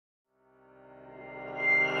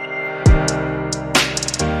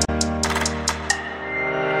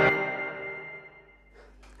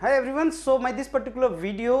everyone, so this particular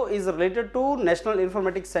video is related to National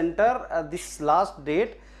Informatics Center, this last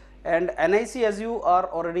date, and NIC, as you are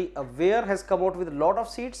already aware, has come out with a lot of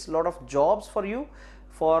seats, lot of jobs for you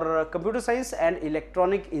for computer science and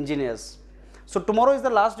electronic engineers. So tomorrow is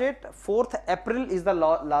the last date, 4th April is the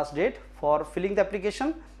last date for filling the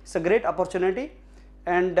application. It's a great opportunity,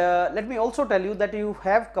 and let me also tell you that you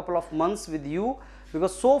have couple of months with you,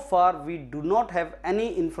 because so far we do not have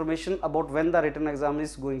any information about when the written exam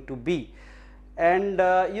is going to be. And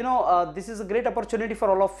this is a great opportunity for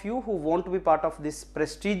all of you who want to be part of this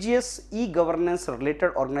prestigious e-governance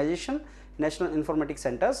related organization, National Informatics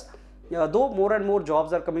Centers. Though more and more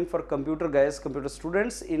jobs are coming for computer guys, computer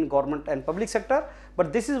students in government and public sector,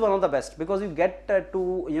 but this is one of the best, because you get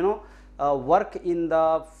to work in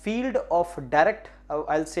the field of direct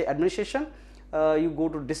I'll say administration. You go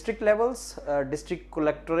to district levels, district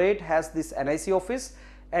collectorate has this NIC office,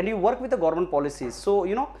 and you work with the government policies. So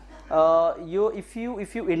if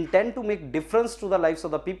you intend to make difference to the lives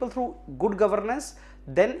of the people through good governance,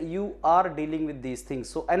 then you are dealing with these things.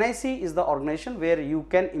 So NIC is the organization where you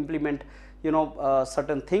can implement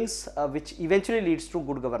certain things which eventually leads to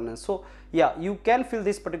good governance. So yeah, you can fill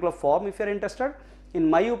this particular form if you are interested. In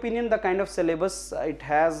my opinion, the kind of syllabus it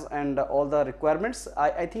has and all the requirements,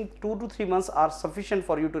 I think 2 to 3 months are sufficient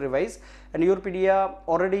for you to revise, and YourPedia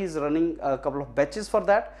already is running a couple of batches for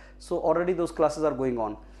that. So already those classes are going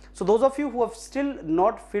on. So those of you who have still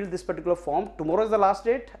not filled this particular form, tomorrow is the last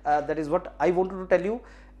date. That is what I wanted to tell you,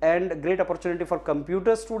 and great opportunity for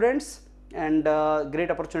computer students, and great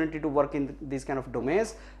opportunity to work in these kind of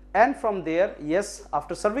domains. And from there, yes,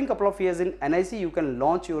 after serving couple of years in NIC, you can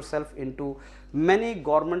launch yourself into many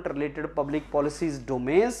government related public policies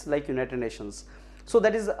domains like United Nations. So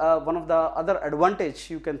that is one of the other advantage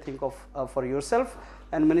you can think of for yourself,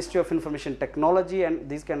 and Ministry of Information Technology and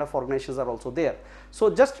these kind of organizations are also there.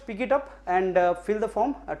 So just pick it up and fill the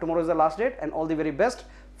form. Tomorrow is the last date, and all the very best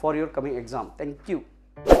for your coming exam. Thank you.